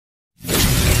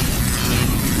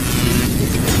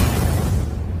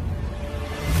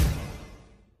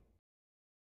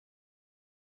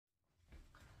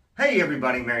Hey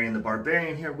everybody, Marion the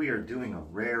Barbarian here. We are doing a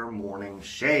rare morning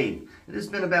shave. It has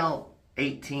been about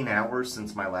 18 hours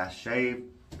since my last shave.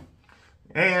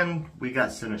 And we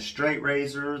got sent a straight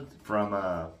razor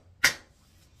from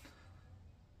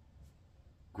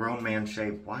Grown Man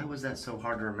Shave. Why was that so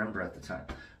hard to remember at the time?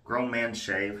 Grown Man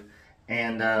Shave.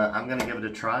 And I'm going to give it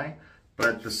a try.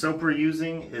 But the soap we're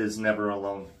using is Never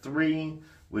Alone 3,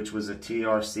 which was a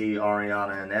TRC,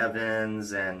 Ariana and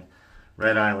Evans, and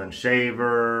Red Island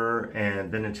Shaver, and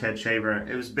Vintage Head Shaver.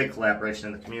 It was a big collaboration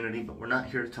in the community, but we're not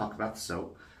here to talk about the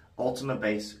soap. Ultimate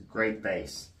Base, great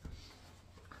base.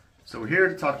 So we're here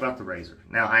to talk about the razor.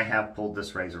 Now I have pulled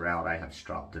this razor out, I have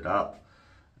stropped it up.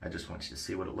 I just want you to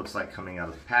see what it looks like coming out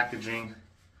of the packaging.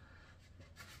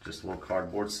 Just a little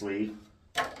cardboard sleeve,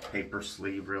 paper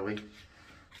sleeve really.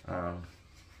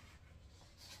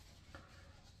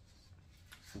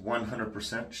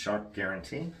 100% sharp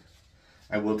guarantee.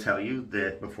 I will tell you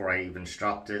that before I even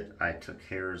stropped it, I took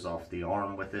hairs off the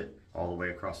arm with it all the way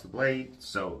across the blade,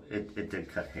 so it did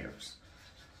cut hairs.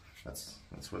 That's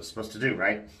what it's supposed to do,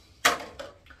 right?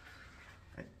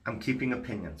 I'm keeping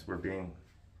opinions. We're being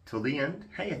till the end.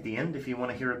 Hey, at the end, if you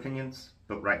want to hear opinions,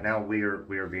 but right now we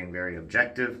are being very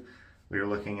objective. We are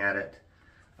looking at it.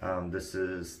 This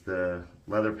is the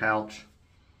leather pouch.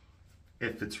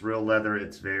 If it's real leather,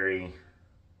 it's very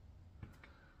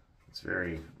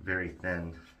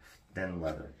thin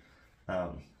leather.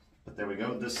 But there we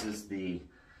go. This is the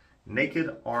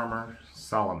Naked Armor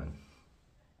Solomon.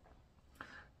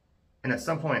 And at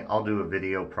some point I'll do a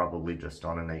video probably just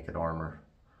on a Naked Armor.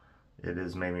 It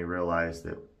has made me realize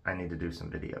that I need to do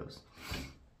some videos.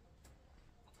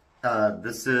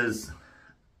 This is,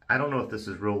 I don't know if this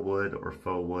is real wood or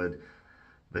faux wood,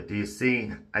 but do you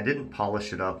see, I didn't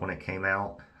polish it up when it came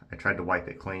out. I tried to wipe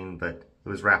it clean, but it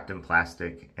was wrapped in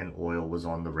plastic and oil was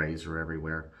on the razor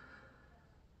everywhere.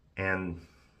 And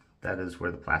that is where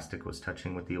the plastic was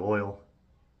touching with the oil.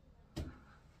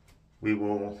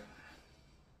 I'm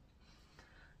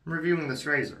reviewing this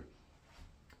razor.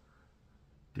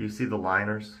 Do you see the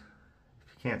liners?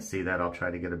 If you can't see that, I'll try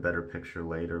to get a better picture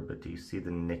later, but do you see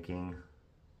the nicking?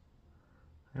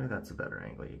 Maybe that's a better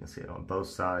angle. You can see it on both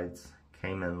sides.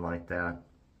 Came in like that.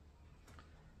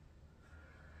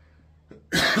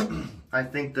 I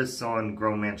think this on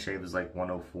Grown Man Shave is like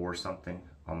 104 something.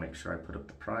 I'll make sure I put up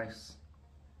the price.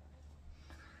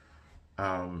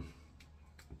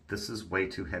 This is way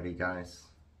too heavy, guys,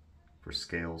 for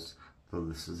scales. Though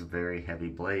this is a very heavy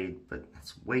blade, but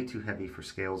it's way too heavy for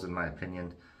scales in my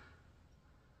opinion.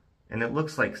 And it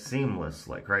looks like seamless,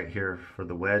 like right here for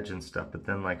the wedge and stuff, but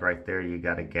then like right there you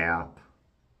got a gap.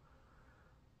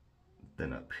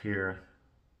 Then up here,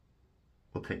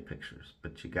 we'll take pictures,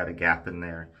 but you got a gap in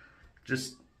there.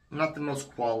 Just not the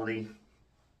most quality.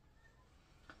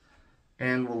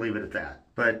 And we'll leave it at that.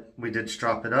 But we did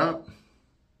strop it up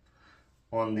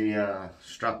on the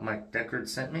strop Mike Deckard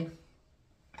sent me.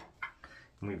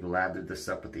 And we've lathered this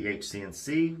up with the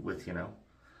HC&C with, you know,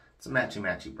 it's a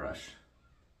matchy-matchy brush.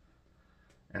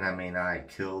 And I mean, I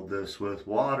killed this with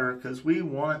water because we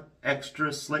want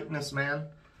extra slickness, man.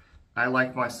 I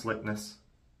like my slickness.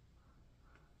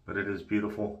 But it is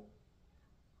beautiful.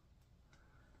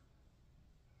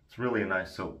 It's really a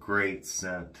nice soap, great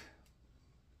scent.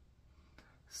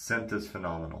 Scent is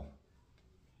phenomenal.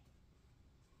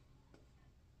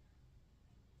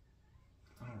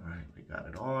 Alright, we got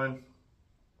it on.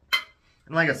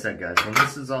 And like I said, guys, when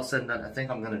this is all said and done, I think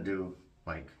I'm going to do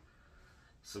like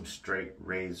some straight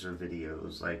razor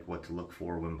videos, like what to look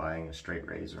for when buying a straight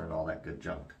razor and all that good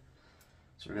junk.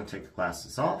 So we're going to take the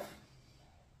glasses off.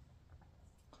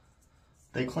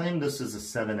 They claim this is a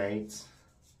 7/8.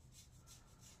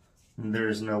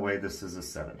 There's no way this is a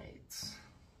 7/8.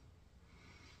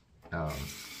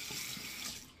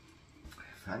 If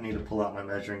I need to pull out my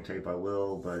measuring tape, I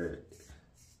will, but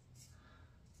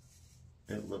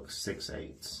it looks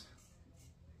 6/8,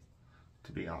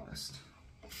 to be honest.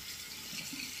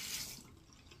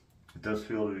 It does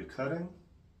feel to be cutting.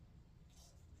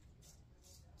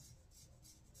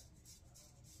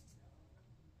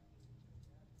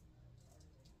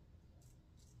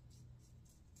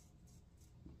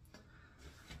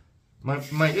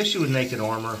 My issue with Naked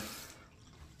Armor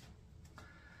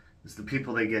is the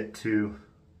people they get to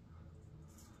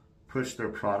push their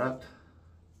product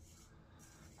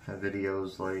have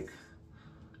videos like,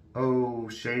 oh,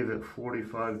 shave at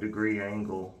 45-degree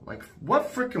angle. Like,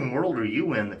 what freaking world are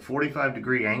you in that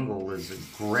 45-degree angle is a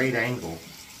great angle?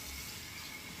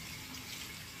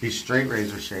 These straight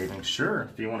razor shavings, sure,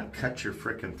 if you want to cut your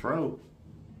freaking throat.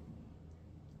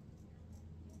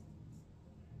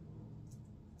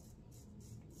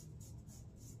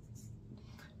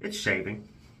 It's shaving.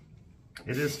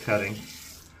 It is cutting.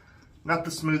 Not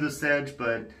the smoothest edge,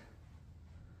 but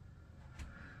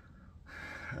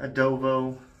a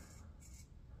Dovo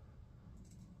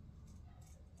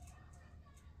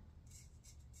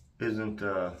isn't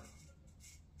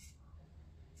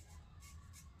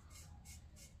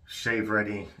shave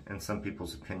ready in some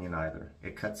people's opinion either.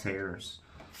 It cuts hairs,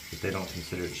 but they don't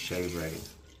consider it shave ready.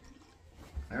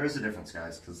 There is a difference,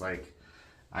 guys, because like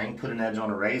I can put an edge on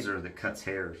a razor that cuts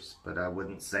hairs, but I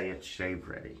wouldn't say it's shave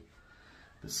ready.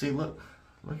 But see, look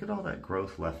at all that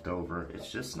growth left over.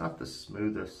 It's just not the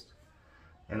smoothest.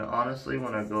 And honestly,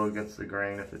 when I go against the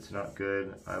grain, if it's not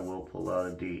good, I will pull out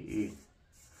a DE.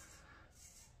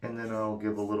 And then I'll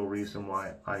give a little reason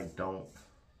why I don't.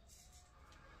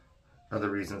 Other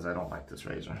reasons I don't like this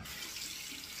razor.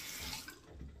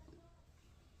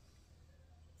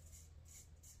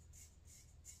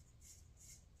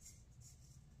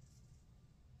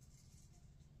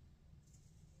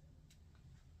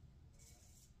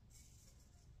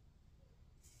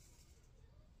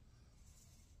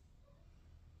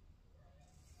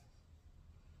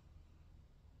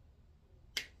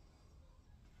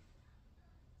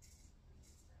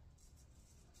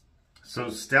 So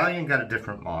Stallion got a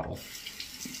different model.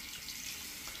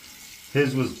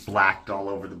 His was blacked all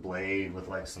over the blade with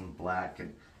like some black,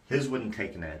 and his wouldn't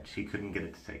take an edge. He couldn't get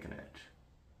it to take an edge.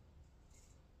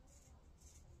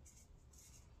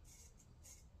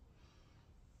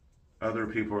 Other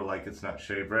people are like, it's not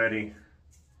shave ready.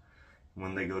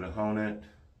 When they go to hone it,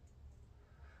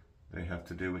 they have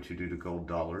to do what you do to gold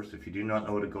dollars. If you do not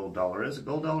know what a gold dollar is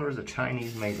a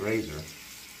Chinese made razor.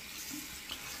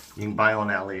 You can buy on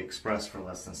AliExpress for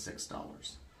less than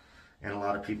 $6. And a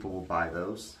lot of people will buy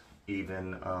those.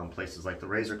 Even places like the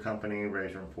Razor Company,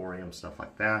 Razor Emporium, stuff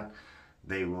like that.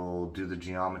 They will do the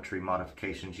geometry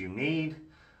modifications you need,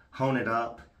 hone it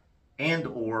up, and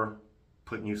or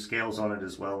put new scales on it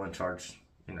as well and charge,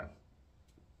 you know,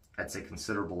 I'd say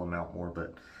considerable amount more.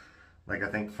 But like I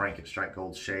think Frank at Strike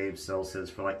Gold Shave sells his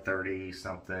for like 30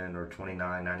 something or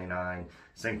 $29.99.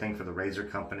 Same thing for the Razor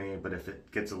Company, but if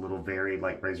it gets a little varied,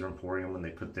 like Razor Emporium, when they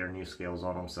put their new scales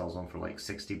on them, sells them for like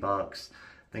 60 bucks.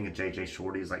 I think a JJ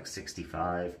Shorty is like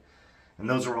 65. And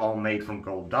those are all made from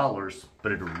gold dollars,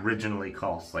 but it originally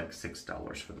cost like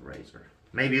 $6 for the razor.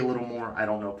 Maybe a little more. I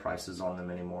don't know prices on them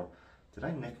anymore. Did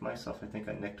I nick myself? I think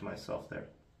I nicked myself there.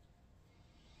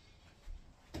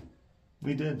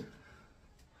 We did.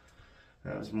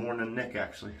 That was more than a nick,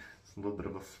 actually. It's a little bit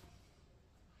of a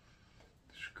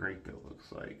scrape, it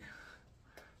looks like,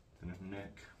 than a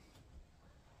nick.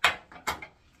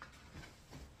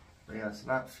 But yeah, it's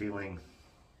not feeling...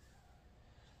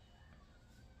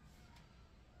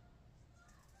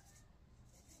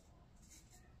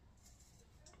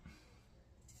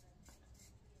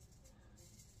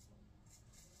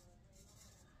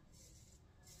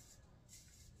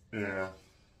 Yeah.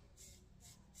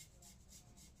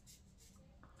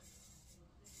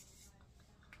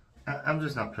 I'm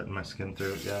just not putting my skin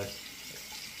through it, guys.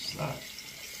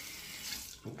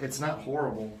 It's not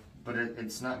horrible, but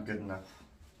it's not good enough.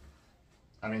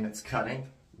 I mean, it's cutting,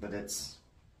 but it's...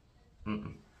 Alright,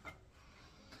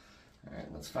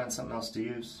 let's find something else to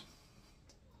use.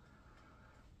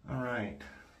 Alright.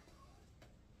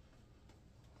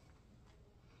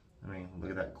 I mean, look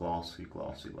at that glossy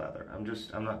leather.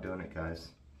 I'm not doing it, guys.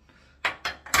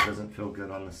 It doesn't feel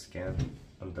good on the skin.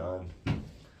 I'm done.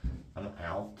 I'm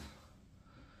out.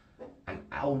 I'm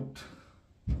out.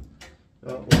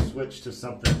 Well, we'll switch to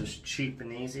something just cheap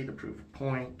and easy to prove a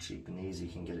point. Cheap and easy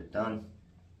can get it done.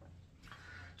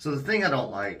 So the thing I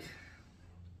don't like,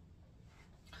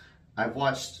 I've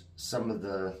watched some of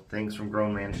the things from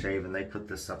Grown Man Shave, and they put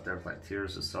this up there with like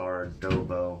Tears of Sard,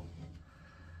 Dovo,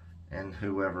 and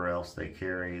whoever else they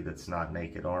carry that's not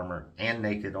Naked Armor, and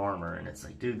Naked Armor, and it's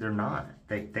like, dude, they're not.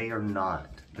 They are not.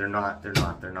 They're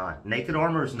not. Naked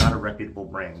Armor is not a reputable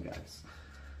brand, guys.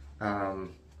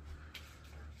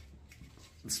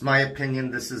 It's my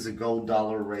opinion, this is a gold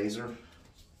dollar razor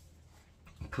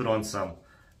put on some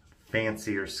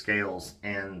fancier scales,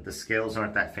 and the scales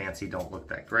aren't that fancy, don't look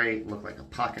that great, look like a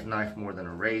pocket knife more than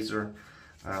a razor,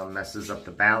 messes up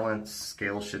the balance.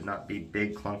 Scales should not be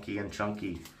big, clunky, and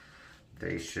chunky.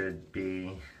 They should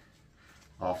be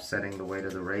offsetting the weight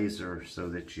of the razor so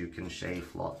that you can shave,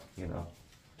 you know,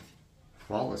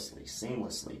 flawlessly,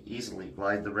 seamlessly, easily.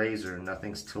 Glide the razor,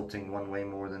 nothing's tilting one way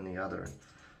more than the other.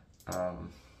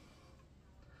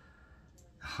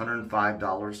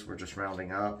 $105, we're just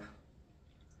rounding up,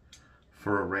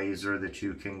 for a razor that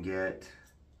you can get,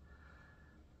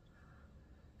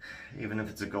 even if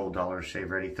it's a gold dollar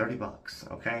shave ready, 30 bucks,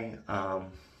 okay,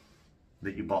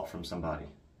 that you bought from somebody.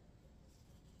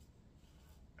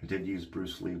 I did use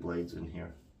Bruce Lee blades in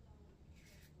here.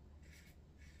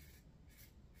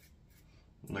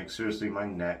 Like seriously, my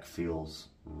neck feels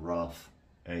rough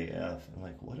AF. I'm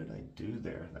like, what did I do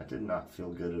there? That did not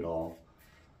feel good at all.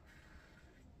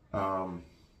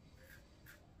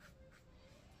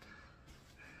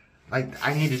 Like,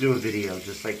 I need to do a video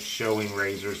just like showing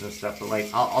razors and stuff, but like,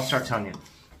 I'll start telling you.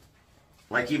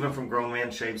 Like even from Grown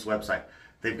Man Shave's website,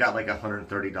 they've got like a $130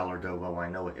 Dovo. I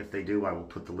know it. If they do, I will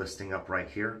put the listing up right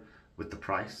here with the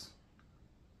price.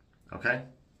 Okay?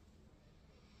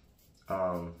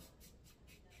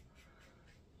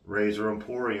 Razor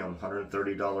Emporium,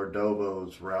 $130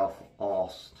 Dovos, Ralph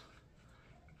Aust.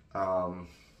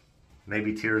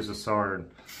 Maybe Tears of Sard.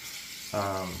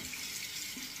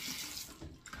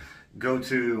 Go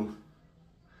to,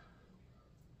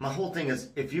 my whole thing is,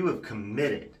 if you have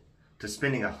committed to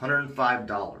spending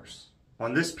 $105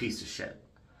 on this piece of shit,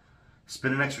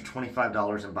 spend an extra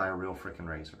 $25 and buy a real freaking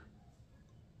razor.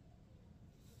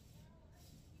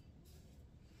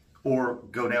 Or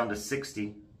go down to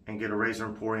 $60 and get a Razor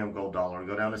Emporium Gold Dollar.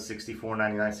 Go down to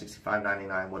 $64.99,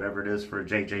 $65.99, whatever it is for a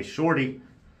JJ Shorty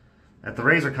at the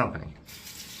razor company.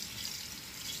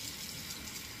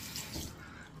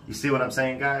 You see what I'm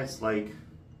saying, guys? Like,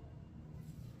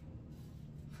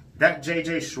 that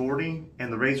JJ Shorty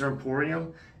and the Razor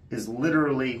Emporium is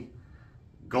literally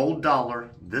Gold Dollar,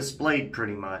 this blade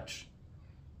pretty much,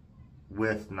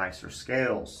 with nicer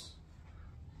scales.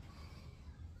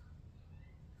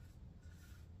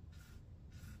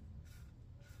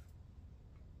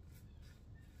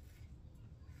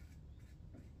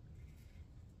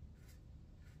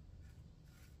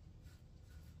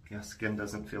 Yeah, skin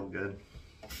doesn't feel good.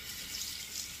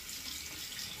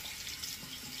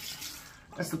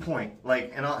 That's the point.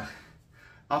 Like, and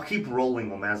I'll keep rolling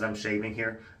them as I'm shaving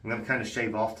here. I'm going to kind of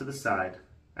shave off to the side.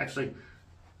 Actually,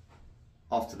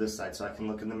 off to this side so I can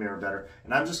look in the mirror better.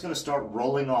 And I'm just going to start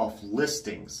rolling off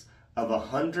listings of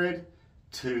 100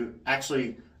 to,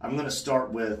 actually, I'm going to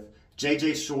start with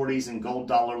JJ Shorties and Gold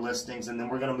Dollar listings, and then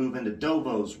we're going to move into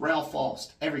Dovos, Ralph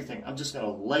Aust, everything. I'm just going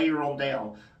to layer them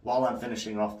down while I'm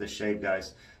finishing off this shave,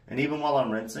 guys. And even while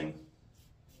I'm rinsing,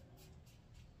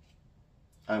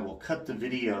 I will cut the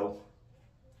video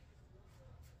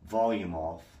volume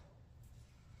off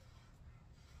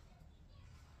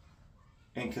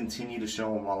and continue to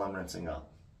show them while I'm rinsing up.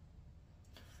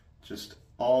 Just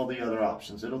all the other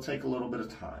options. It'll take a little bit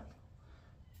of time.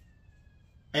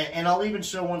 And I'll even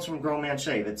show ones from Grown Man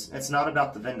Shave. It's not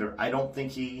about the vendor. I don't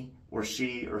think he or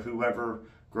she or whoever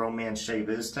Grown Man Shave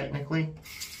is technically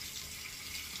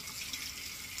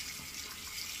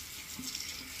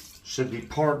should be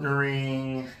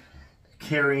partnering,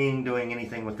 carrying, doing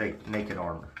anything with a naked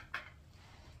armor.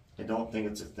 I don't think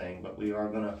it's a thing, but we are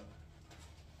gonna,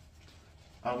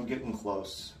 I'm getting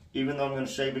close. Even though I'm gonna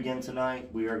shave again tonight,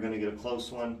 we are gonna get a close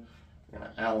one. We're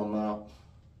gonna owl them up.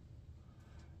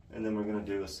 And then we're gonna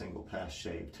do a single pass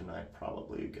shave tonight,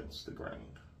 probably against the grain.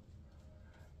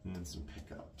 And then some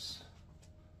pickups.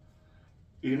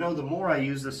 You know, the more I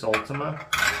use this Ultima,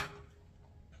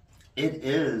 it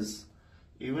is,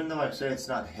 even though I say it's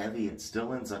not heavy, it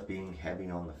still ends up being heavy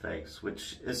on the face,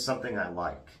 which is something I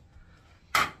like.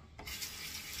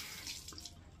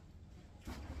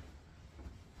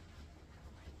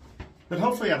 But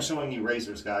hopefully I'm showing you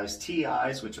razors, guys.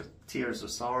 TIs, which are Tears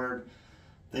of Sard,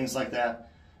 things like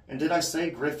that. And did I say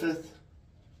Griffith?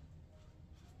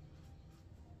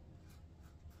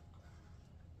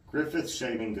 Griffith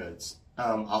Shaving Goods.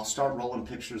 I'll start rolling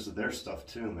pictures of their stuff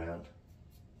too, man.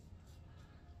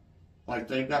 Like,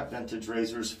 they've got vintage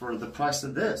razors for the price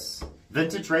of this.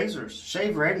 Vintage razors,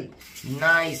 shave ready.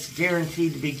 Nice,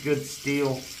 guaranteed to be good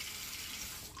steel.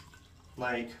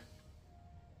 Like,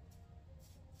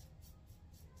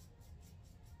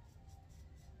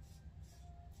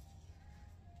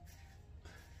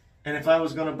 and if I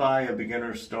was going to buy a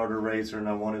beginner starter razor and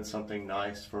I wanted something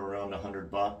nice for around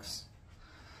 $100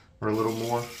 or a little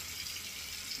more,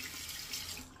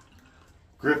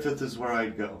 Griffith is where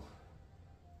I'd go.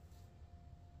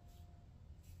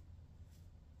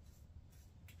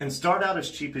 And start out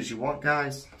as cheap as you want,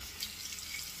 guys.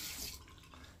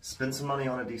 Spend some money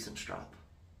on a decent strop.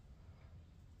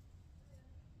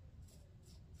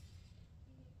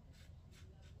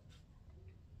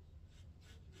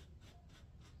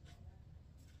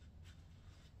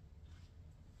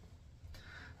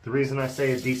 The reason I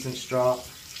say a decent strop,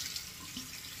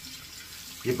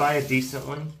 you buy a decent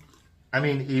one. I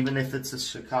mean, even if it's a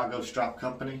Chicago strop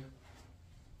company.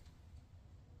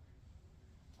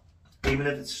 Even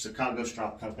if it's a Chicago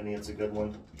strop company, it's a good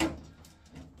one.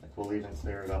 Like, we'll even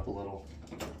clear it up a little.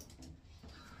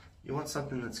 You want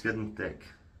something that's good and thick.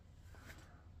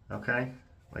 Okay,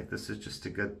 like this is just a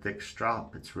good thick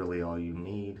strop. It's really all you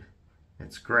need.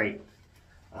 It's great.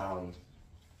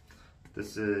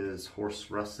 This is horse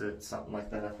russet, something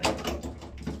like that, I think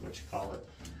is what you call it.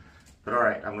 But all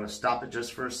right, I'm gonna stop it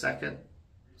just for a second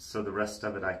so the rest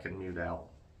of it I can mute out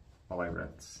while I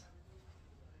rinse.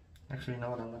 Actually, you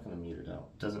know what, I'm not gonna mute it out.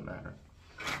 It doesn't matter.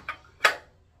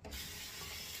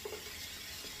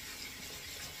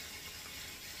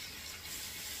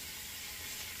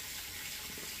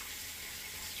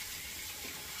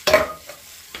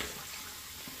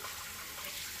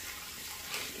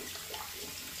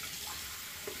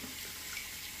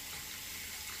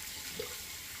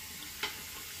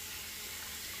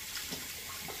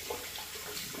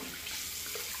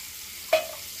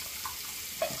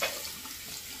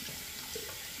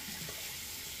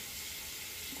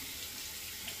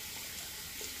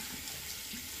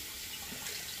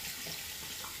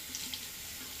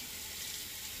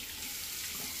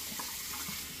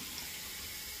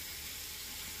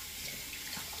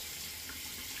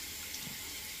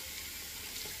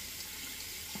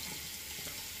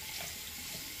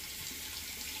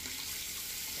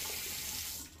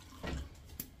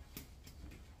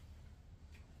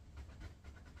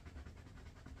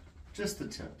 Just the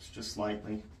tips, just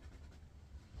lightly.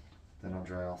 Then I'll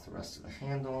dry off the rest of the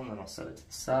handle, and then I'll set it to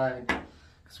the side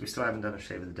because we still haven't done a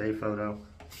shave of the day photo.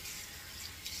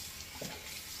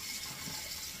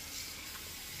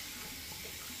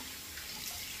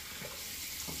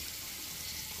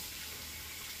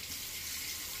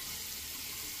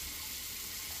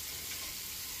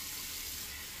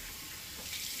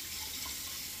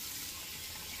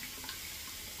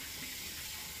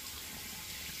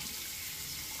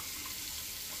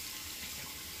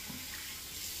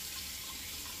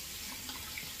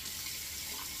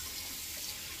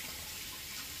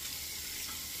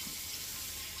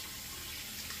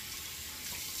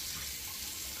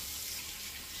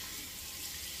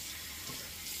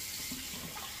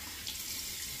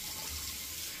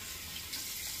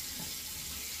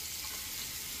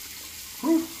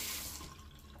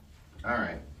 All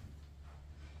right.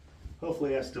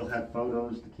 Hopefully I still have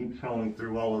photos to keep showing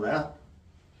through all of that.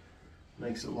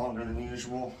 Makes it longer than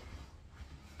usual.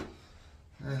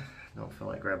 Don't feel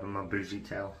like grabbing my bougie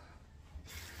towel.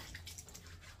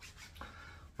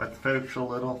 Wet the focus a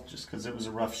little, just because it was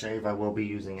a rough shave. I will be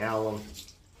using alum.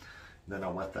 Then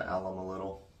I'll wet the alum a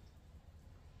little.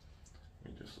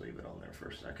 You just leave it on there for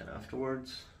a second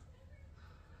afterwards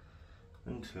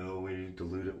until we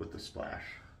dilute it with the splash.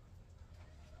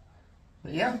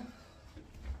 But yeah,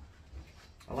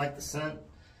 I like the scent.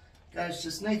 Guys,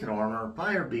 just Naked Armor,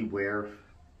 buyer beware.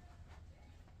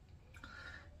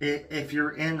 If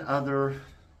you're in other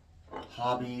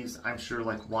hobbies, I'm sure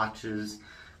like watches,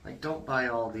 like don't buy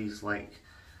all these like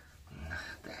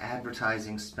the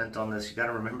advertising spent on this. You got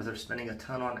to remember they're spending a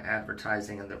ton on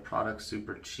advertising and their product's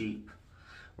super cheap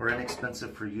or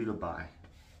inexpensive for you to buy.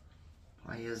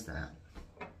 Why is that?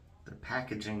 Their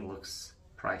packaging looks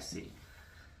pricey.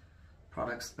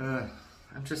 Products, I'm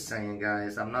just saying,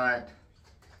 guys, I'm not,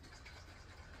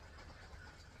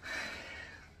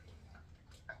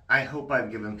 I hope I've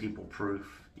given people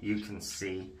proof you can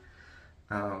see.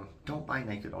 Don't buy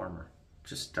Naked Armor.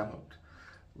 Just don't.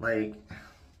 Like,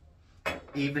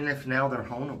 even if now they're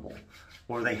honable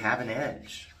or they have an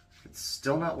edge, it's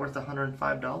still not worth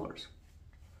 $105.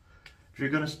 If you're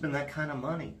going to spend that kind of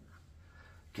money,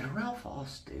 get a Ralph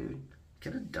Oss, dude.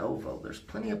 Get a Dovo. There's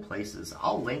plenty of places.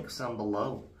 I'll link some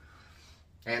below.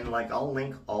 And like I'll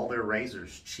link all their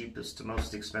razors, cheapest to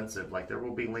most expensive. Like there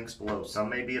will be links below. Some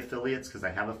may be affiliates because I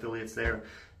have affiliates there.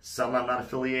 Some I'm not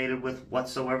affiliated with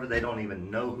whatsoever. They don't even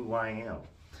know who I am.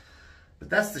 But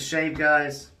that's the shave,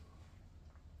 guys.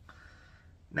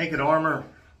 Naked Armor,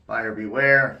 buyer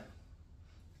beware.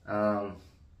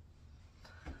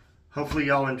 Hopefully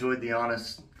y'all enjoyed the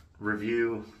honest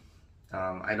review.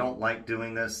 I don't like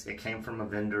doing this. It came from a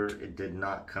vendor. It did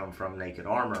not come from Naked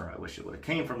Armor. I wish it would have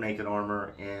came from Naked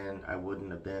Armor and I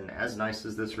wouldn't have been as nice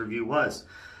as this review was.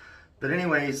 But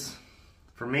anyways,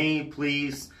 for me,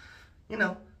 please, you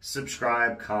know,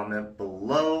 subscribe, comment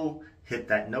below, hit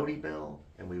that noti bell,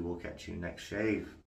 and we will catch you next shave.